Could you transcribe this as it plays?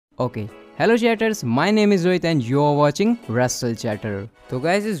Okay hello chatters, my name is Rohit and you are watching wrestle chatter. तो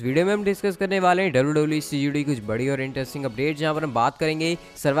guys इस video में हम discuss करने वाले हैं WWE से जुड़ी कुछ बड़ी और इंटरेस्टिंग अपडेट, जहां पर हम बात करेंगे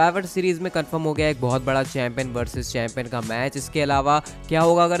सर्वाइवर सीरीज में कंफर्म हो गया एक बहुत बड़ा चैंपियन वर्सेस चैंपियन का मैच। इसके अलावा क्या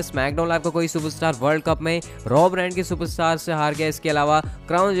होगा अगर स्मैकडाउन लाइव का कोई सुपरस्टार वर्ल्ड कप में रॉ ब्रांड के सुपरस्टार से हार गया। इसके अलावा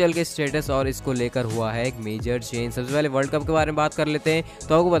क्राउन ज्वेल के स्टेटस और इसको लेकर हुआ है एक मेजर चेंज। सबसे पहले वर्ल्ड कप के बारे में बात कर लेते हैं।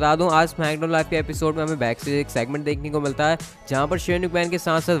 तो आपको बता दूं आज स्मैकडाउन लाइव के एपिसोड में हमें बैक से एक सेगमेंट देखने को मिलता है, जहां पर शेनुक के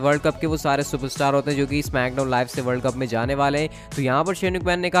साथ साथ वर्ल्ड कप के वो सारे सुपरस्टार होते हैं जो कि स्मैकडाउन लाइव से वर्ल्ड कप में जाने वाले हैं। तो यहाँ पर शेनुक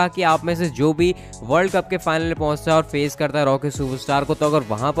ने कहा कि आप में से जो भी वर्ल्ड कप के फाइनल में पहुंचता है और फेस करता है रॉ के सुपरस्टार को, तो अगर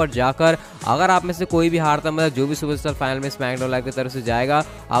वहां पर जाकर अगर आप में से कोई भी हारता, मतलब जो भी सुपरस्टार फाइनल में स्मैकडाउन लाइव की तरफ से जाएगा,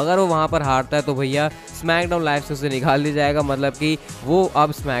 अगर वो वहां पर हारता है तो भैया स्मैकडाउन लाइव से उसे निकाल दिया जाएगा। मतलब कि वो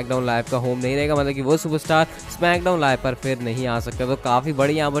अब स्मैकडाउन लाइव का होम नहीं रहेगा, मतलब कि वो सुपरस्टार स्मैकडाउन लाइव पर फिर नहीं आ सकता। तो काफी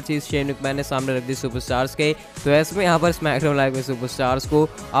बड़ी यहाँ पर चीज शेनुक ने सामने रख दी सुपरस्टार्स के। तो ऐसे में यहाँ पर स्मैकडाउन लाइव के सुपरस्टार्स को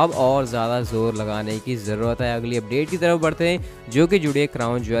अब और ज्यादा जोर लगाने की जरूरत है। अगली अपडेट की तरफ बढ़ते हैं जो कि जुड़ी है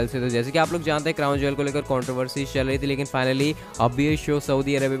क्राउन ज्वेल से। तो जैसे कि आप लोग जानते हैं क्राउन ज्वेल को लेकर कंट्रोवर्सी चल रही थी, लेकिन फाइनली अब भी ये शो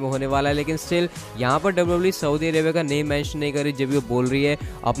सऊदी अरेबिया में होने वाला है। लेकिन स्टिल यहाँ पर WWE सऊदी अरेबिया का नेम मेंशन नहीं कर रही। जब वो बोल रही है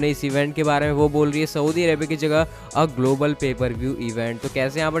अपने इस इवेंट के बारे में, वो बोल रही है सऊदी अरेबिया की जगह a global pay per view event. तो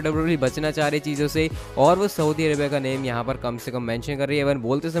कैसे यहाँ पर WWE बचना चाह रही चीज़ों से और वो सऊदी अरेबिया का नेम यहाँ पर कम से कम मेंशन कर रही है। इवन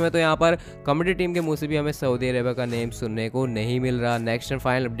बोलते समय तो यहाँ पर कमेटी टीम के मुंह से भी हमें सऊदी अरेबिया का नेम सुनने को नहीं मिल रहा। नेक्स्ट एंड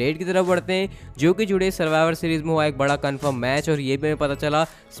फाइनल अपडेट की तरफ बढ़ते हैं जो कि जुड़े सर्वाइवर सीरीज में हुआ एक बड़ा कंफर्म मैच। और ये भी हमें पता चला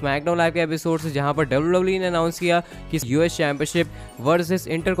स्मैकडाउन लाइव के एपिसोड से, जहां पर WWE ने अनाउंस किया कि US championship versus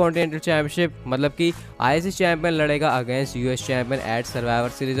intercontinental championship, मतलब कि आईसी चैंपियन लड़ेगा against US champion eight survivor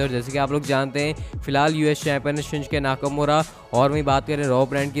series. और जैसे कि आप लोग जानते हैं फिलहाल यूएस चैंपियन है शिंजुके नाकामुरा, और वहीं बात करें रॉ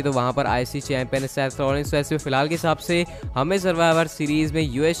ब्रांड की तो वहां पर आईसी चैंपियन है सेथ रॉलिंस। वैसे फिलहाल के हिसाब से हमें सर्वाइवर सीरीज में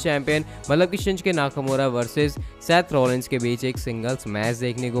यूएस चैंपियन मतलब कि शिंजुके नाकामुरा वर्सेस सेथ रॉलिंस के बीच एक सिंगल्स मैच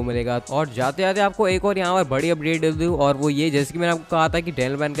देखने को मिलेगा। और जाते जाते आपको एक और यहाँ पर बड़ी अपडेट दे दूँ, और वो ये जैसे कि मैंने आपको कहा था कि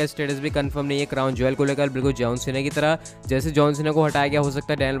डैनियल ब्रायन का स्टेटस भी कंफर्म नहीं है क्राउन ज्वेल को लेकर, बिल्कुल जॉन सीना की तरह। जैसे जॉन सीना को हटाया गया, हो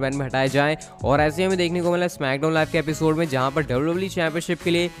सकता है डैनियल ब्रायन में हटाया जाए। और ऐसे हमें देखने को मिला स्मैकडाउन लाइव के एपिसोड में, जहां पर WWE चैंपियनशिप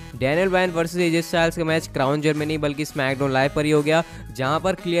के लिए Daniel Bryan versus AJ Styles का मैच क्राउन ज्वेल में नहीं बल्कि स्मैकडाउन लाइव पर ही हो गया, जहां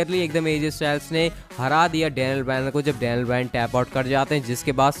पर क्लियरली एकदम एजे स्टाइल्स ने हरा दिया डैनियल ब्रायन को जब डैनियल ब्रायन टैप आउट कर जाते हैं,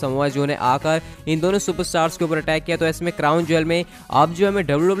 जिसके बाद समोआ जो ने आकर इन दोनों सुपरस्टार्स के ऊपर अटैक किया। तो ऐसे में क्राउन ज्वेल में अब जो हमें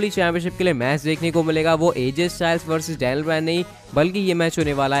WWE चैंपियनशिप के लिए मैच देखने को मिलेगा वो AJ Styles versus Daniel Bryan नहीं, बल्कि ये मैच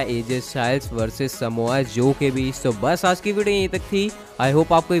होने वाला है AJ Styles versus Samoa Joe के बीच। तो बस आज की वीडियो यहीं तक थी। आई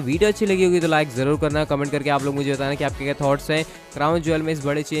होप आपको ये वीडियो अच्छी लगी होगी, तो लाइक जरूर करना, कमेंट करके आप लोग मुझे बताना कि आपके क्या थॉट्स हैं क्राउन ज्वेल में इस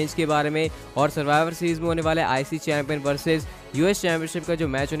बड़े चेंज के बारे में, और सर्वाइवर सीरीज में होने वाले IC champion versus US championship का जो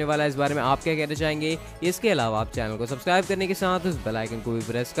मैच होने वाला है इस बारे में आप क्या कहना चाहेंगे। इसके अलावा आप चैनल को सब्सक्राइब करने के साथ उस बेल आइकन को भी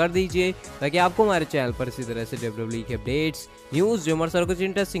प्रेस कर दीजिए, ताकि आपको हमारे चैनल पर इसी तरह से WWE के अपडेट्स, न्यूज़, जो हमारे कुछ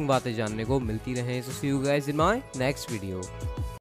इंटरेस्टिंग बातें जानने को मिलती रहे। सो सी you guys in my next video.